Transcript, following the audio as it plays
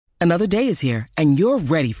Another day is here, and you're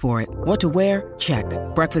ready for it. What to wear? Check.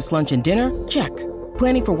 Breakfast, lunch, and dinner? Check.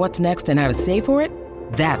 Planning for what's next and how to save for it?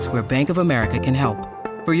 That's where Bank of America can help.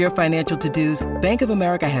 For your financial to-dos, Bank of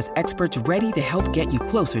America has experts ready to help get you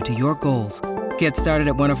closer to your goals. Get started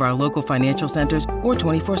at one of our local financial centers or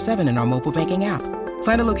 24/7 in our mobile banking app.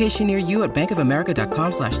 Find a location near you at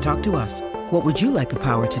bankofamerica.com/talktous. What would you like the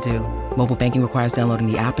power to do? Mobile banking requires downloading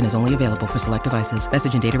the app and is only available for select devices.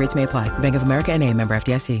 Message and data rates may apply. Bank of America N.A., member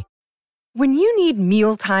FDIC. When you need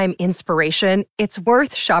mealtime inspiration, it's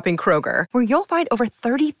worth shopping Kroger, where you'll find over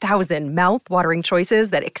 30,000 mouth-watering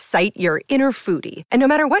choices that excite your inner foodie. And no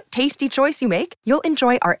matter what tasty choice you make, you'll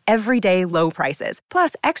enjoy our everyday low prices,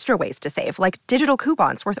 plus extra ways to save, like digital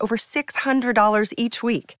coupons worth over $600 each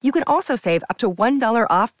week. You can also save up to $1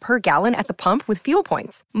 off per gallon at the pump with fuel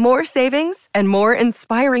points. More savings and more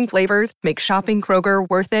inspiring flavors make shopping Kroger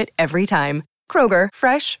worth it every time. Kroger,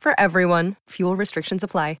 fresh for everyone. Fuel restrictions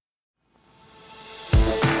apply.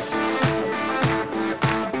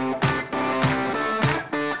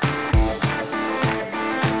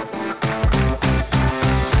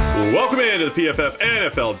 Welcome into the PFF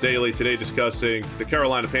NFL Daily. Today discussing the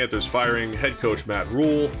Carolina Panthers firing head coach Matt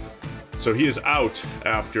Rhule. So he is out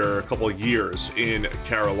after a couple of years in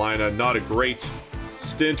Carolina. Not a great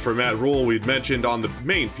stint for Matt Rhule. We'd mentioned on the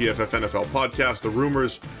main PFF NFL podcast, the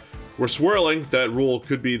rumors were swirling that Rhule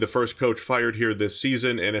could be the first coach fired here this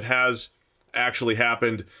season, and it has actually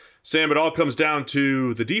happened. Sam, it all comes down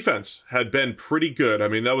to the defense had been pretty good. I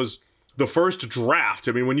mean, that was the first draft.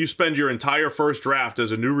 I mean, when you spend your entire first draft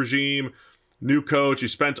as a new regime, new coach, you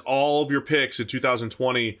spent all of your picks in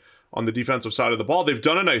 2020 on the defensive side of the ball. They've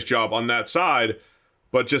done a nice job on that side,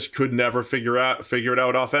 but just could never figure it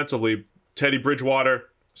out offensively. Teddy Bridgewater,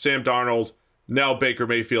 Sam Darnold, now Baker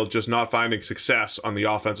Mayfield just not finding success on the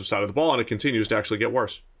offensive side of the ball, and it continues to actually get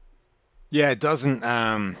worse. Yeah, it doesn't.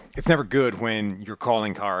 It's never good when your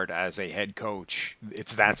calling card as a head coach,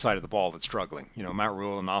 it's that side of the ball that's struggling. You know, Matt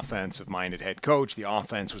Rhule, an offensive-minded head coach, the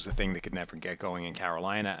offense was the thing that could never get going in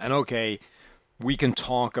Carolina. And okay, we can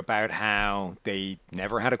talk about how they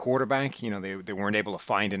never had a quarterback. You know, they weren't able to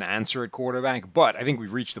find an answer at quarterback. But I think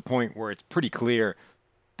we've reached the point where it's pretty clear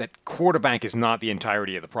that quarterback is not the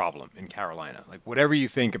entirety of the problem in Carolina. Like, whatever you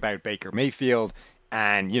think about Baker Mayfield.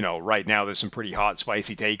 And, you know, right now there's some pretty hot,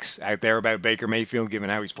 spicy takes out there about Baker Mayfield, given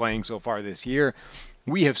how he's playing so far this year.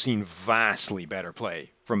 We have seen vastly better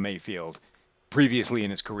play from Mayfield previously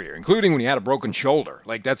in his career, including when he had a broken shoulder.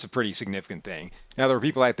 Like, that's a pretty significant thing. Now, there are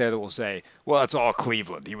people out there that will say, well, that's all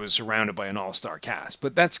Cleveland. He was surrounded by an all-star cast.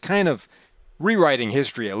 But that's kind of rewriting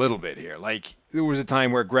history a little bit here. Like, there was a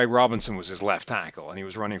time where Greg Robinson was his left tackle, and he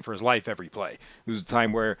was running for his life every play. There was a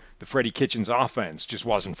time where the Freddie Kitchens offense just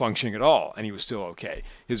wasn't functioning at all, and he was still okay.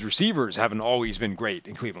 His receivers haven't always been great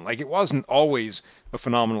in Cleveland. Like, it wasn't always a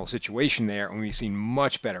phenomenal situation there, and we've seen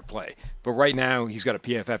much better play. But right now, he's got a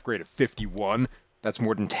PFF grade of 51. That's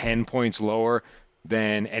more than 10 points lower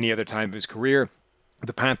than any other time of his career.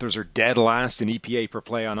 The Panthers are dead last in EPA per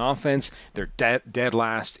play on offense. They're dead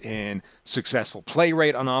last in successful play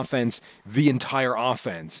rate on offense. The entire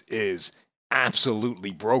offense is absolutely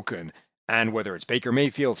broken. And whether it's Baker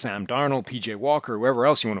Mayfield, Sam Darnold, PJ Walker, whoever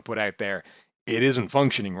else you want to put out there, it isn't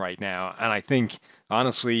functioning right now. And I think,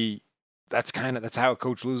 honestly, that's how a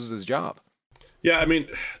coach loses his job. Yeah, I mean,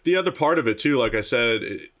 the other part of it, too, like I said,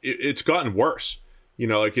 it's gotten worse. You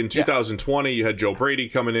know, like in 2020, you had Joe Brady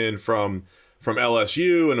coming in from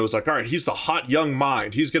LSU, and it was like, all right, he's the hot young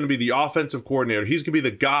mind. He's going to be the offensive coordinator. He's going to be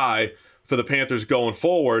the guy for the Panthers going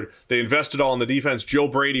forward. They invested all in the defense. Joe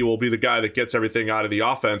Brady will be the guy that gets everything out of the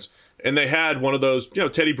offense. And they had one of those, you know,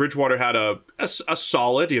 Teddy Bridgewater had a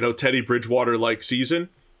solid, you know, Teddy Bridgewater-like season.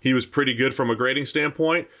 He was pretty good from a grading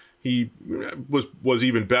standpoint. He was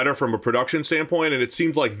even better from a production standpoint, and it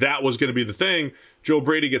seemed like that was going to be the thing. Joe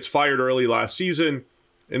Brady gets fired early last season,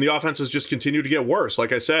 and the offense has just continued to get worse,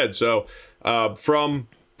 like I said. So from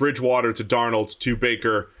Bridgewater to Darnold to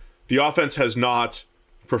Baker, the offense has not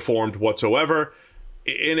performed whatsoever.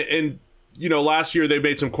 And you know, last year they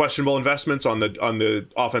made some questionable investments on the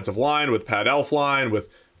offensive line with Pat Elflein, with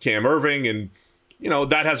Cam Irving, and you know,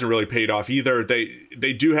 that hasn't really paid off either.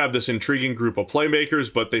 They do have this intriguing group of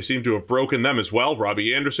playmakers, but they seem to have broken them as well.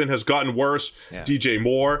 Robbie Anderson has gotten worse, DJ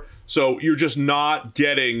Moore. So you're just not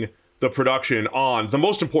getting the production on the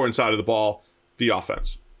most important side of the ball, the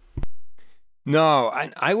offense. No,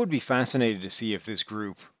 I would be fascinated to see if this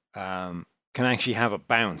group can actually have a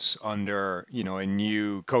bounce under, you know, a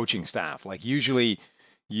new coaching staff. Like, usually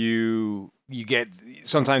you get,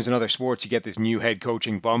 sometimes in other sports, you get this new head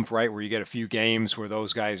coaching bump, right? Where you get a few games where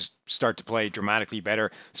those guys start to play dramatically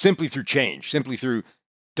better simply through change, simply through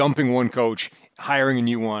dumping one coach, hiring a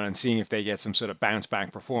new one and seeing if they get some sort of bounce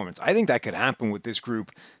back performance. I think that could happen with this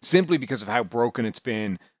group simply because of how broken it's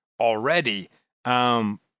been already.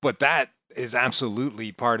 But that is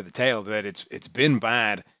absolutely part of the tale, that it's been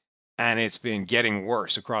bad and it's been getting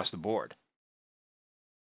worse across the board.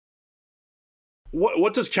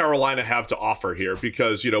 What does Carolina have to offer here?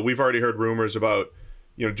 Because, we've already heard rumors about,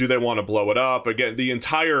 do they want to blow it up? Again, the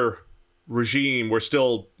entire regime, we're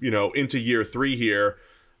still, into year 3 here.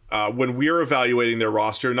 When we're evaluating their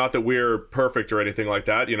roster, not that we're perfect or anything like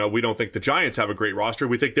that, we don't think the Giants have a great roster.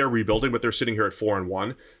 We think they're rebuilding, but they're sitting here at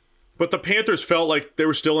 4-1. But the Panthers felt like they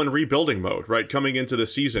were still in rebuilding mode, right? Coming into the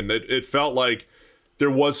season, it felt like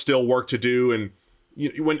there was still work to do. And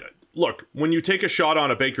when you take a shot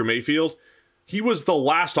on a Baker Mayfield, he was the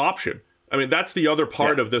last option. I mean, that's the other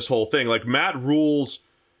part of this whole thing. Like, Matt Rule's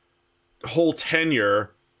whole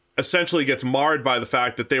tenure essentially gets marred by the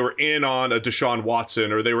fact that they were in on a Deshaun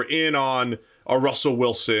Watson, or they were in on a Russell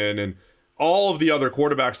Wilson, and all of the other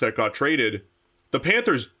quarterbacks that got traded. The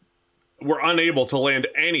Panthers were unable to land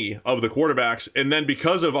any of the quarterbacks, and then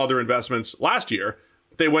because of other investments last year,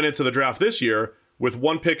 they went into the draft this year with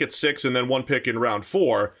 1 pick at 6 and then 1 pick in round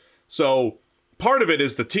 4. So part of it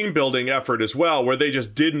is the team building effort as well, where they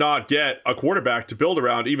just did not get a quarterback to build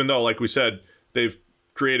around, even though, like we said, they've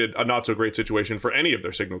created a not so great situation for any of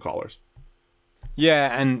their signal callers.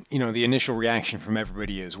 Yeah, and the initial reaction from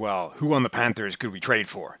everybody as well. Who on the Panthers could we trade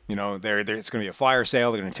for? It's going to be a fire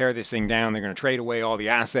sale. They're going to tear this thing down. They're going to trade away all the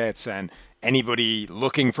assets, and anybody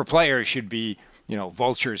looking for players should be,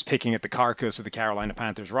 vultures picking at the carcass of the Carolina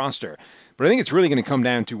Panthers roster. But I think it's really going to come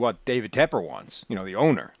down to what David Tepper wants. The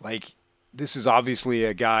owner. Like, this is obviously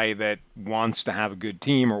a guy that wants to have a good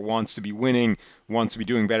team, or wants to be winning, wants to be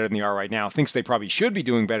doing better than they are right now, thinks they probably should be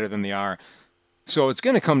doing better than they are. So it's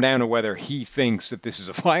going to come down to whether he thinks that this is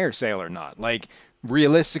a fire sale or not. Like,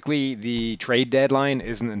 realistically, the trade deadline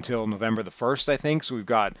isn't until November the 1st, I think. So we've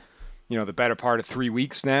got, the better part of 3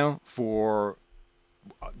 weeks now for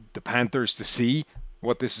the Panthers to see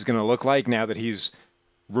what this is going to look like now that he's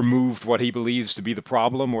removed what he believes to be the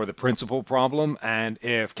problem, or the principal problem. And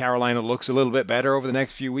if Carolina looks a little bit better over the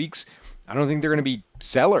next few weeks, I don't think they're going to be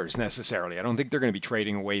sellers necessarily. I don't think they're going to be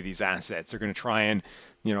trading away these assets. They're going to try and,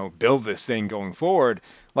 build this thing going forward.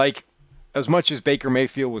 Like, as much as Baker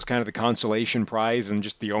Mayfield was kind of the consolation prize and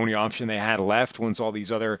just the only option they had left once all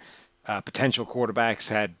these other potential quarterbacks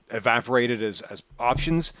had evaporated as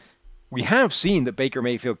options, we have seen that Baker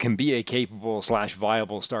Mayfield can be a capable /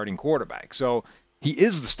 viable starting quarterback. So he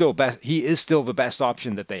is still the best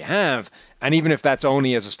option that they have. And even if that's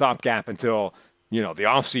only as a stopgap until, the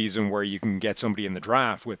offseason, where you can get somebody in the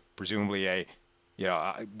draft with presumably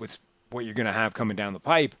with what you're going to have coming down the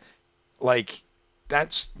pipe, like,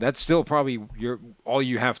 that's still probably all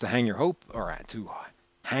you have to hang your hopes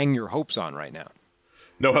on right now.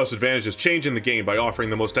 No House Advantage is changing the game by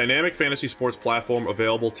offering the most dynamic fantasy sports platform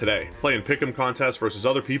available today. Play in pick'em contests versus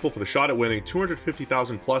other people for the shot at winning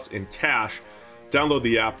 $250,000 plus in cash. Download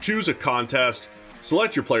the app, choose a contest,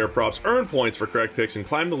 select your player props, earn points for correct picks, and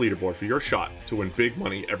climb the leaderboard for your shot to win big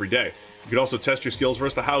money every day. You can also test your skills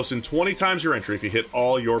versus the house in 20 times your entry if you hit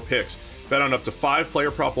all your picks. Bet on up to 5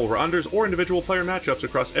 player prop over-unders or individual player matchups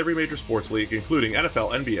across every major sports league, including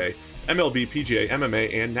NFL, NBA, MLB, PGA,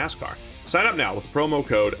 MMA, and NASCAR. Sign up now with the promo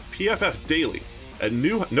code PFFDaily at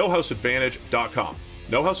nohouseadvantage.com.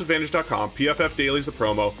 NoHouseAdvantage.com, PFF Daily is the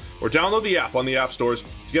promo, or download the app on the app stores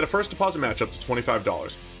to get a first deposit match up to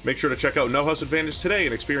 $25. Make sure to check out No House Advantage today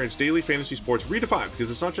and experience daily fantasy sports redefined,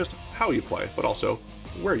 because it's not just how you play, but also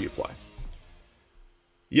where you play.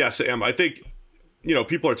 Yes, Sam, I think,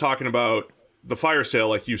 people are talking about the fire sale,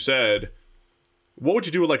 like you said. What would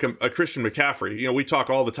you do with like a Christian McCaffrey? We talk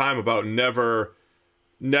all the time about never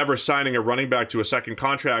signing a running back to a second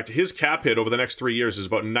contract. His cap hit over the next 3 years is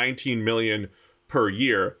about $19 million per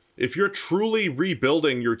year. If you're truly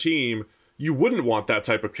rebuilding your team, you wouldn't want that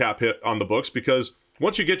type of cap hit on the books, because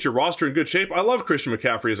once you get your roster in good shape, I love Christian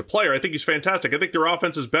McCaffrey as a player. I think he's fantastic. I think their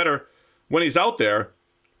offense is better when he's out there,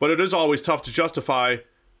 but it is always tough to justify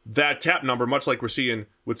that cap number, much like we're seeing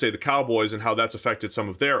with, say, the Cowboys, and how that's affected some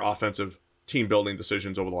of their offensive team building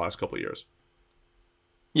decisions over the last couple of years.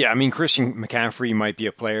 Yeah, I mean, Christian McCaffrey might be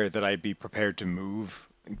a player that I'd be prepared to move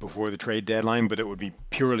before the trade deadline, but it would be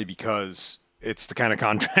purely because it's the kind of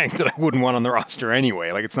contract that I wouldn't want on the roster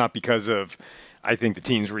anyway. Like, it's not because of, I think the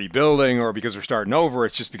team's rebuilding or because we're starting over.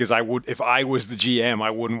 It's just because if I was the GM, I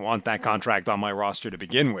wouldn't want that contract on my roster to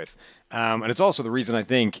begin with. And it's also the reason I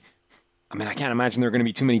can't imagine there are going to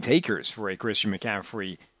be too many takers for a Christian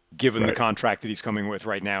McCaffrey, given the contract that he's coming with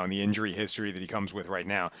right now and the injury history that he comes with right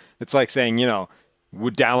now. It's like saying,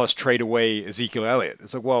 would Dallas trade away Ezekiel Elliott?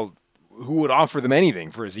 It's like, well, who would offer them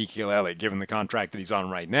anything for Ezekiel Elliott, given the contract that he's on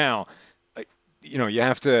right now. You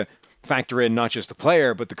have to factor in not just the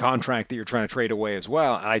player, but the contract that you're trying to trade away as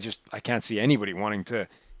well. And I can't see anybody wanting to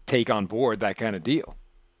take on board that kind of deal.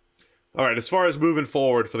 All right, as far as moving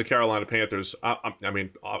forward for the Carolina Panthers, I mean,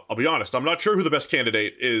 I'll be honest, I'm not sure who the best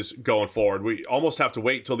candidate is going forward. We almost have to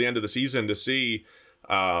wait till the end of the season to see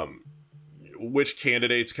which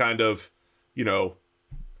candidates kind of,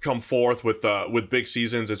 come forth with big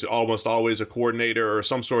seasons. It's almost always a coordinator or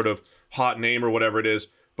some sort of hot name or whatever it is.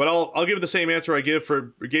 But I'll give the same answer I gave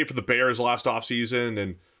for the Bears last offseason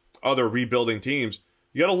and other rebuilding teams.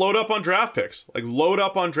 You got to load up on draft picks. Load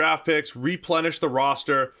up on draft picks, replenish the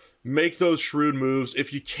roster, make those shrewd moves.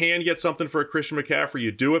 If you can get something for a Christian McCaffrey,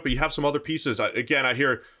 you do it, but you have some other pieces. Again, I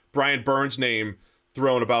hear Brian Burns' name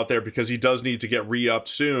thrown about there because he does need to get re-upped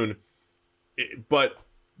soon. But,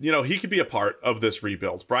 he could be a part of this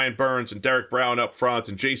rebuild. Brian Burns and Derek Brown up front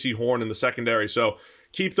and J.C. Horn in the secondary. So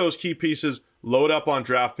keep those key pieces, load up on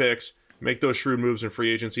draft picks, make those shrewd moves in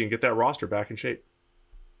free agency, and get that roster back in shape.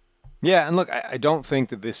 Yeah, and look, I don't think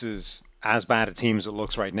that this is as bad a team as it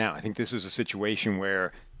looks right now. I think this is a situation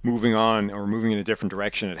where moving on or moving in a different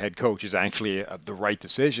direction at head coach is actually the right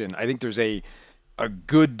decision. I think there's a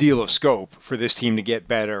good deal of scope for this team to get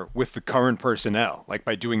better with the current personnel,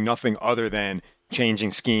 by doing nothing other than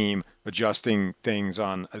changing scheme, adjusting things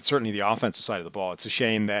on certainly the offensive side of the ball. It's a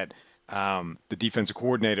shame that the defensive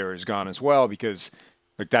coordinator is gone as well, because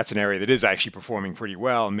that's an area that is actually performing pretty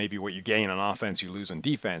well, and maybe what you gain on offense, you lose on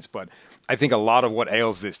defense. But I think a lot of what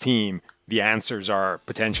ails this team, the answers are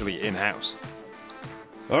potentially in-house.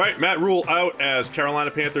 All right, Matt Rhule out as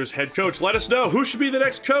Carolina Panthers head coach. Let us know who should be the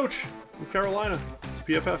next coach in Carolina. It's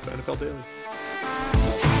PFF NFL Daily.